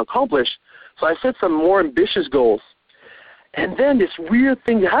more I want to accomplish. So I set some more ambitious goals. And then this weird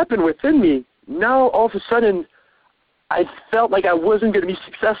thing happened within me. Now, all of a sudden, I felt like I wasn't going to be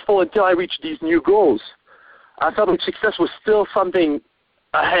successful until I reached these new goals. I felt like success was still something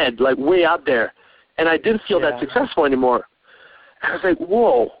ahead, like way out there. And I didn't feel that successful anymore. I was like,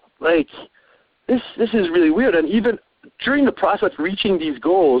 whoa, like, this is really weird. And even during the process of reaching these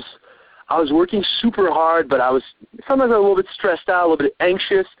goals, I was working super hard, but I was sometimes a little bit stressed out, a little bit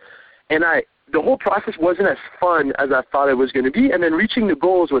anxious. And the whole process wasn't as fun as I thought it was going to be. And then reaching the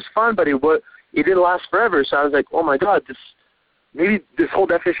goals was fun, but it didn't last forever. So I was like, oh my God, maybe this whole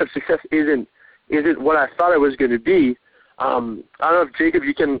definition of success isn't what I thought it was going to be. I don't know if Jacob,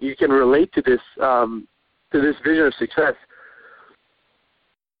 you can relate to this vision of success.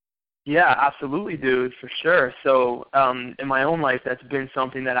 Yeah, absolutely, dude, for sure. So in my own life, that's been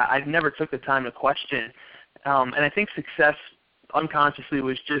something that I never took the time to question. And I think success unconsciously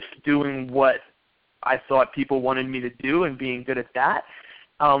was just doing what I thought people wanted me to do and being good at that.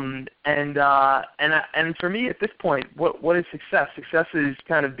 And for me at this point, what is success? Success is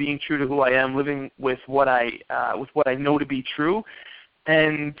kind of being true to who I am, living with what I know to be true.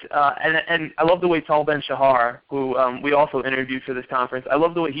 And I love the way Tal Ben-Shahar, who we also interviewed for this conference, I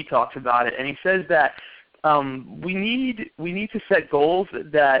love the way he talks about it. And he says that we need to set goals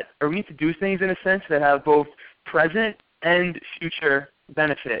or we need to do things in a sense that have both present and future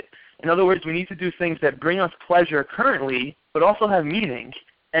benefit. In other words, we need to do things that bring us pleasure currently, but also have meaning.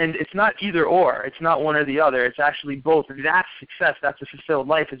 And it's not either or. It's not one or the other. It's actually both. That's success. That's a fulfilled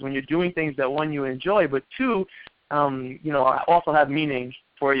life, is when you're doing things that, one, you enjoy, but two, also have meaning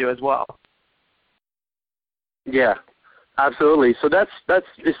for you as well. Yeah, absolutely. So that's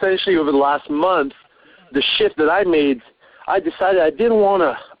essentially over the last month, the shift that I made. I decided I didn't want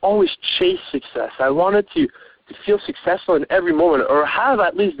to always chase success. I wanted to feel successful in every moment, or have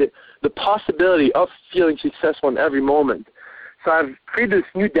at least the possibility of feeling successful in every moment. So I've created this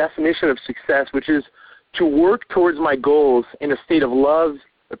new definition of success, which is to work towards my goals in a state of love,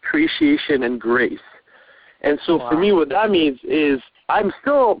 appreciation, and grace. And so for me, what that means is I'm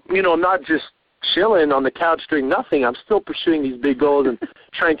still, not just chilling on the couch doing nothing. I'm still pursuing these big goals and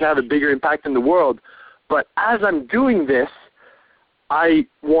trying to have a bigger impact in the world. But as I'm doing this, I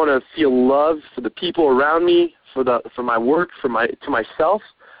want to feel love for the people around me, for my work, to myself.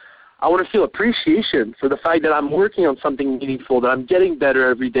 I want to feel appreciation for the fact that I'm working on something meaningful, that I'm getting better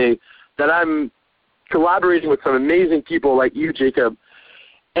every day, that I'm collaborating with some amazing people like you, Jacob.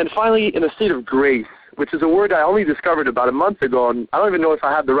 And finally, in a state of grace, which is a word I only discovered about a month ago, and I don't even know if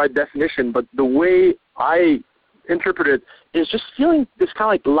I have the right definition, but the way I interpret it is just feeling this kind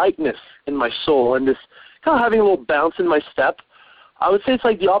of like lightness in my soul and this kind of having a little bounce in my step. I would say it's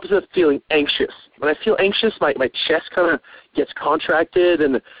like the opposite of feeling anxious. When I feel anxious, my chest kind of gets contracted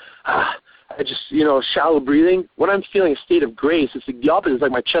and I just, shallow breathing. When I'm feeling a state of grace, it's like the opposite. It's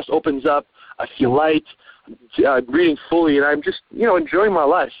like my chest opens up, I feel light, breathing fully, and I'm just, enjoying my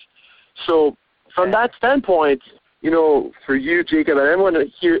life. So from that standpoint, for you, Jacob, and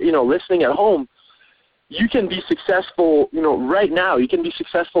everyone here, listening at home, you can be successful, right now. You can be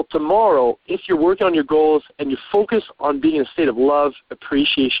successful tomorrow if you're working on your goals and you focus on being in a state of love,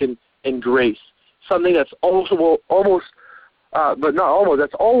 appreciation, and grace. Something that's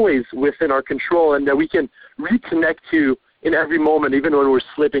that's always within our control and that we can reconnect to in every moment, even when we're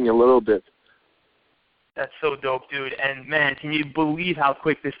slipping a little bit. That's so dope, dude. And, man, can you believe how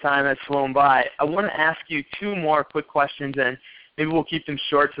quick this time has flown by? I want to ask you two more quick questions, and maybe we'll keep them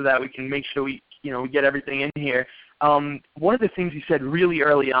short so that we can make sure we get everything in here. One of the things you said really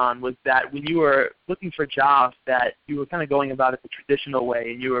early on was that when you were looking for jobs that you were kind of going about it the traditional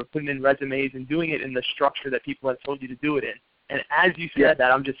way and you were putting in resumes and doing it in the structure that people had told you to do it in. And as you said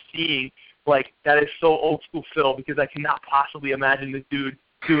that, I'm just seeing, that is so old school Phil, because I cannot possibly imagine this dude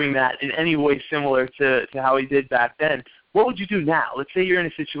doing that in any way similar to how he did back then. What would you do now? Let's say you're in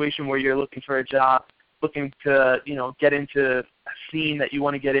a situation where you're looking for a job, looking to, get into a scene that you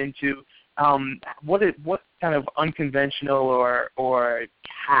want to get into. What kind of unconventional or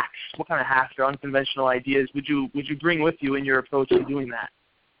hacks, what kind of hacks or unconventional ideas would you bring with you in your approach to doing that?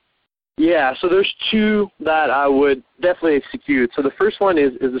 Yeah, so there's two that I would definitely execute. So the first one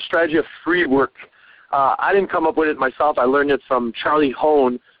is the strategy of free work. I didn't come up with it myself. I learned it from Charlie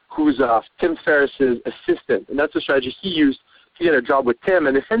Hone, who's Tim Ferriss's assistant, and that's the strategy he used to get a job with Tim.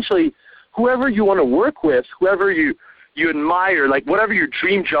 And essentially, whoever you want to work with, whoever you admire, like whatever your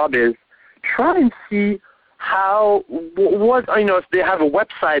dream job is, try and see if they have a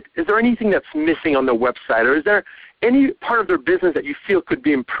website, is there anything that's missing on the website, or is there any part of their business that you feel could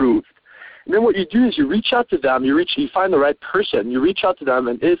be improved? And then what you do is you reach out to them, you find the right person, you reach out to them,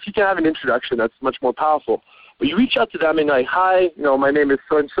 and if you can have an introduction, that's much more powerful. But you reach out to them and like, hi, my name is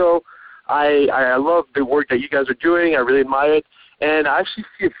so-and-so, I love the work that you guys are doing, I really admire it, and I actually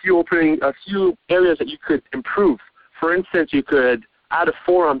see a few areas that you could improve. For instance, you could add a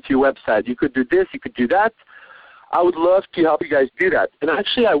forum to your website, you could do this, you could do that. I would love to help you guys do that. And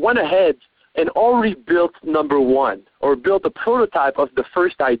actually I went ahead and already built number one, or built a prototype of the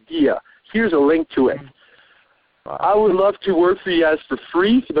first idea. Here's a link to it. I would love to work for you guys for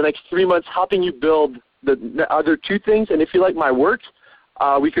free for the next 3 months, helping you build the other two things. And if you like my work,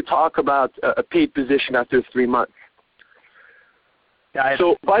 we could talk about a paid position after 3 months. Yeah,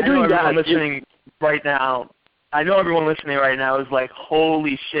 so by doing that, I know everyone listening right now is like,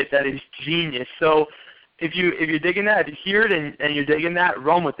 holy shit, that is genius. So if you're digging that, if you hear it and you're digging that,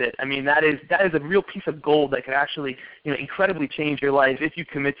 run with it. I mean, that is a real piece of gold that could actually, incredibly change your life if you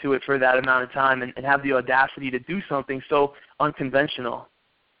commit to it for that amount of time and have the audacity to do something so unconventional.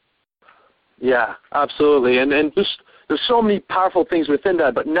 Yeah, absolutely. And just there's so many powerful things within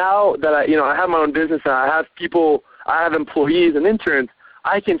that. But now that I have my own business and I have people, I have employees and interns,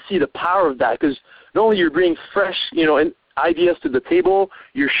 I can see the power of that, because not only you're bringing fresh, ideas to the table,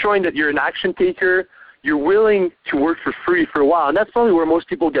 you're showing that you're an action taker. You're willing to work for free for a while, and that's probably where most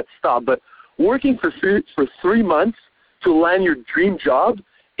people get stopped. But working for 3 months to land your dream job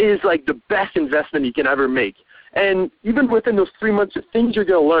is like the best investment you can ever make. And even within those 3 months, the things you're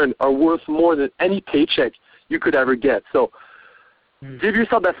going to learn are worth more than any paycheck you could ever get. So give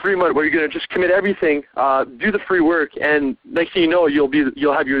yourself that 3 months where you're going to just commit everything, do the free work, and next thing you know, you'll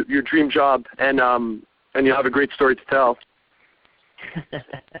have your dream job, and you'll have a great story to tell.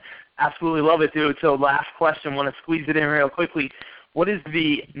 Absolutely love it, dude. So last question, want to squeeze it in real quickly. What is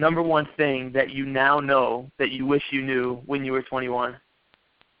the number one thing that you now know that you wish you knew when you were 21?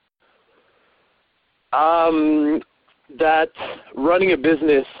 That running a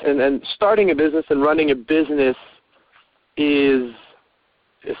business and starting a business and running a business is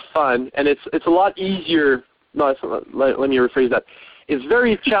fun, and it's a lot easier. No, let me rephrase that. It's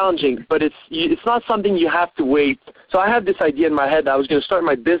very challenging, but it's not something you have to wait. So I had this idea in my head that I was going to start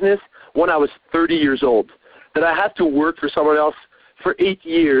my business when I was 30 years old, that I had to work for someone else for 8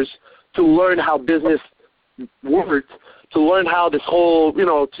 years to learn how business worked, to learn how this whole,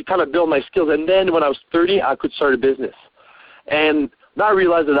 to kind of build my skills. And then when I was 30, I could start a business. And I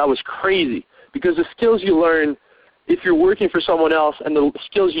realized that was crazy, because the skills you learn if you're working for someone else and the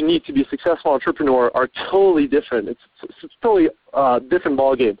skills you need to be a successful entrepreneur are totally different. It's totally a different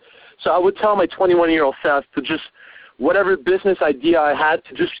ballgame. So I would tell my 21-year-old self to just, whatever business idea I had,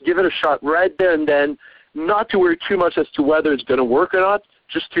 to just give it a shot right there and then, not to worry too much as to whether it's going to work or not,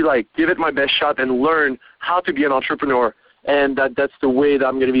 just to give it my best shot and learn how to be an entrepreneur. And that's the way that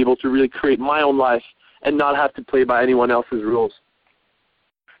I'm going to be able to really create my own life and not have to play by anyone else's rules.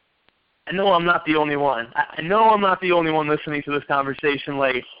 I know I'm not the only one. I know I'm not the only one listening to this conversation.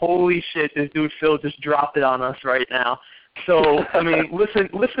 Like, holy shit, this dude Phil just dropped it on us right now. So, I mean,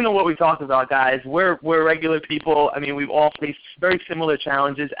 listen to what we talked about, guys. We're regular people. I mean, we've all faced very similar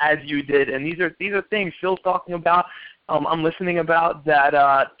challenges as you did, and these are things Phil's talking about. I'm listening about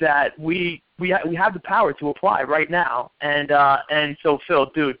that we have the power to apply right now. And so, Phil,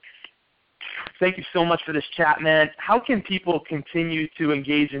 dude, thank you so much for this chat, man. How can people continue to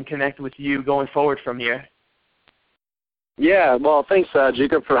engage and connect with you going forward from here? Yeah, well, thanks,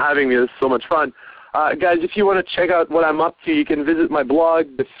 Jacob, for having me. This is so much fun. Guys, if you want to check out what I'm up to, you can visit my blog,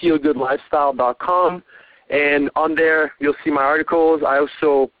 thefeelgoodlifestyle.com, and on there you'll see my articles. I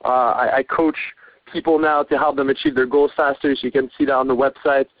also I coach people now to help them achieve their goals faster, so you can see that on the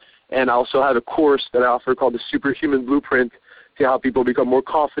website. And I also have a course that I offer called the Superhuman Blueprint to help people become more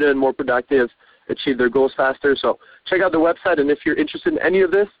confident, more productive, achieve their goals faster. So check out the website, and if you're interested in any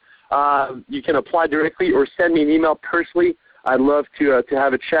of this, you can apply directly or send me an email personally. I'd love to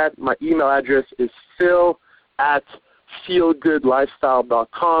have a chat. My email address is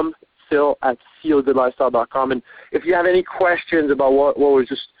phil@feelgoodlifestyle.com, phil@feelgoodlifestyle.com. And if you have any questions about what was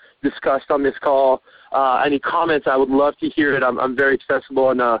just discussed on this call, any comments, I would love to hear it. I'm very accessible,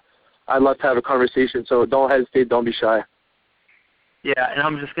 and I'd love to have a conversation. So don't hesitate. Don't be shy. Yeah, and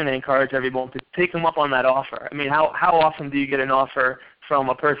I'm just going to encourage everyone to take them up on that offer. I mean, how often do you get an offer from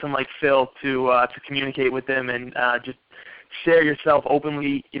a person like Phil to communicate with them and just share yourself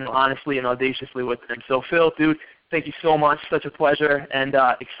openly, honestly and audaciously with them? So, Phil, dude, thank you so much. Such a pleasure, and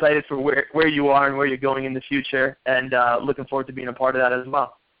excited for where you are and where you're going in the future, and looking forward to being a part of that as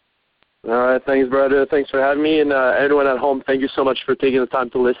well. All right, thanks, brother. Thanks for having me. And everyone at home, thank you so much for taking the time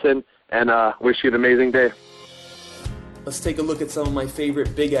to listen, and wish you an amazing day. Let's take a look at some of my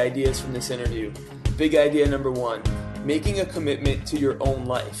favorite big ideas from this interview. Big idea number 1, making a commitment to your own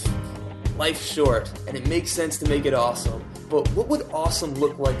life. Life's short, and it makes sense to make it awesome. But what would awesome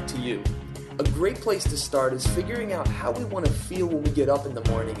look like to you? A great place to start is figuring out how we want to feel when we get up in the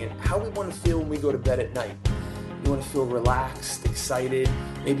morning and how we want to feel when we go to bed at night. You want to feel relaxed, excited,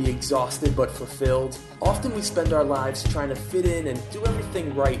 maybe exhausted but fulfilled. Often we spend our lives trying to fit in and do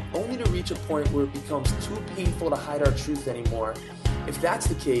everything right, only to reach a point where it becomes too painful to hide our truth anymore. If that's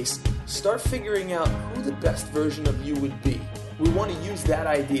the case, start figuring out who the best version of you would be. We want to use that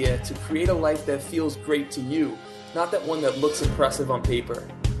idea to create a life that feels great to you, not that one that looks impressive on paper.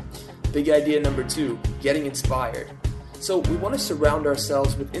 Big idea number 2, getting inspired. So we want to surround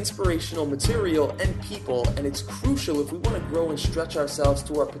ourselves with inspirational material and people, and it's crucial if we want to grow and stretch ourselves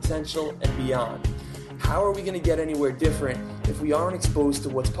to our potential and beyond. How are we going to get anywhere different if we aren't exposed to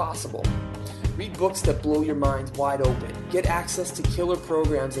what's possible? Read books that blow your mind wide open. Get access to killer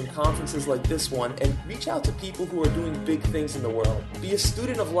programs and conferences like this one, and reach out to people who are doing big things in the world. Be a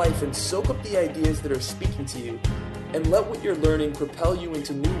student of life and soak up the ideas that are speaking to you, and let what you're learning propel you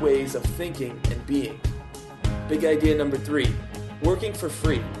into new ways of thinking and being. Big idea number 3, working for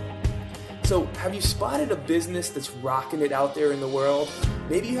free. So have you spotted a business that's rocking it out there in the world?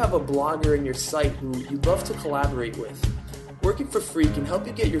 Maybe you have a blogger in your site who you'd love to collaborate with. Working for free can help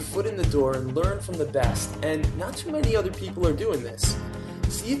you get your foot in the door and learn from the best, and not too many other people are doing this.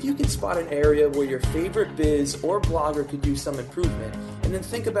 See if you can spot an area where your favorite biz or blogger could use some improvement, and then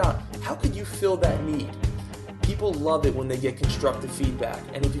think about how could you fill that need. People love it when they get constructive feedback,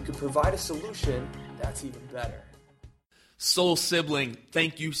 and if you could provide a solution, that's even better. Soul Sibling,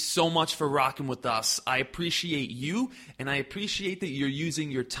 thank you so much for rocking with us. I appreciate you, and I appreciate that you're using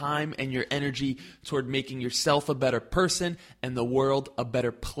your time and your energy toward making yourself a better person and the world a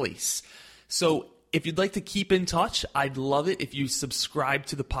better place. So if you'd like to keep in touch, I'd love it if you subscribe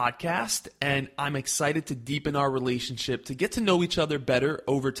to the podcast, and I'm excited to deepen our relationship, to get to know each other better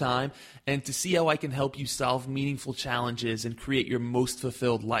over time, and to see how I can help you solve meaningful challenges and create your most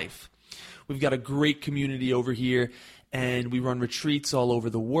fulfilled life. We've got a great community over here, and we run retreats all over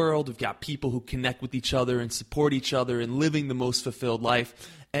the world. We've got people who connect with each other and support each other in living the most fulfilled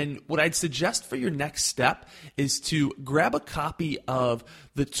life. And what I'd suggest for your next step is to grab a copy of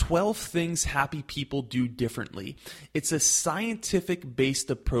The 12 Things Happy People Do Differently. It's a scientific-based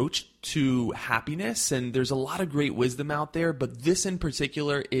approach to happiness, and there's a lot of great wisdom out there, but this in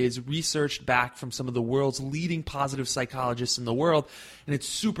particular is researched back from some of the world's leading positive psychologists in the world, and it's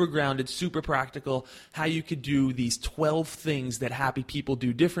super grounded, super practical, how you could do these 12 things that happy people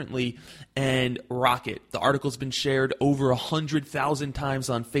do differently and rock it. The article's been shared over 100,000 times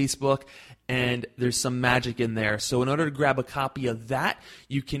on Facebook, and there's some magic in there. So in order to grab a copy of that,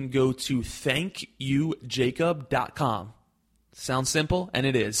 you can go to thankyoujacob.com. Sounds simple, and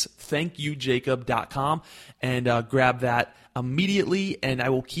it is. thankyoujacob.com, and grab that immediately, and I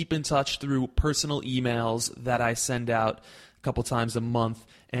will keep in touch through personal emails that I send out a couple times a month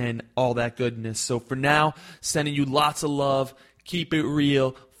and all that goodness. So for now, sending you lots of love. Keep it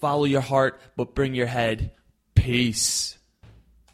real. Follow your heart, but bring your head. Peace.